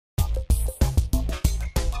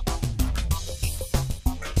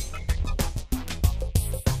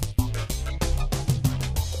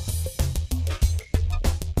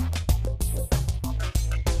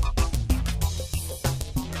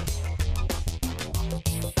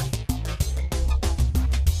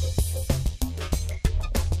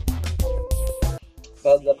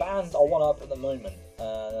But the band I want up at the moment,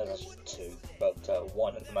 there's actually two, but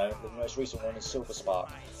one at the moment. The most recent one is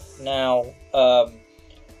Silverspark. Now, I'm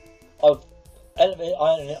an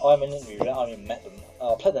interviewer. I haven't even met them.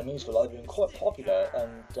 I played their music a lot. They've been quite popular,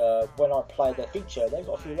 and when I play their feature, they've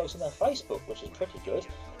got a few likes on their Facebook, which is pretty good.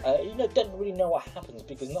 Don't really know what happens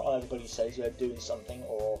because not everybody says they're doing something,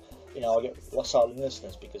 or I get silent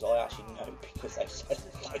listeners because I actually know because they said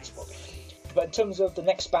on Facebook. But in terms of the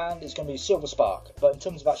next band, it's going to be Silverspark. But in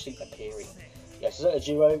terms of actually appearing, yes, it's a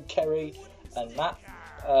duo, Carey and Matt.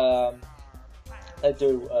 They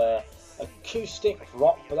do acoustic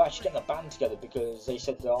rock, but they're actually getting a band together because they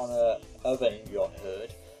said they're on a other interview I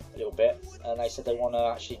heard a little bit, and they said they want to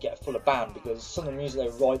actually get a fuller band because some of the music they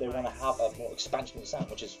write, they want to have a more expansion of the sound,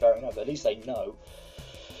 which is fair enough. At least they know.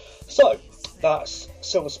 So that's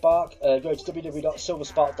Silverspark. Go to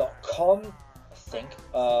www.silverspark.com. I think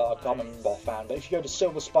I can't remember offhand, but if you go to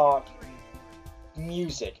Silverspark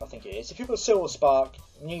Music, I think it is. If you put Silverspark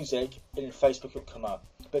Music in Facebook, it'll come up.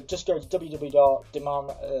 But just go to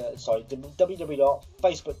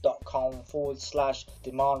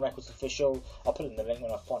www.facebook.com/Demand Records Official. I'll put it in the link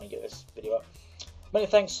when I finally get this video up. Many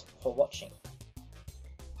thanks for watching.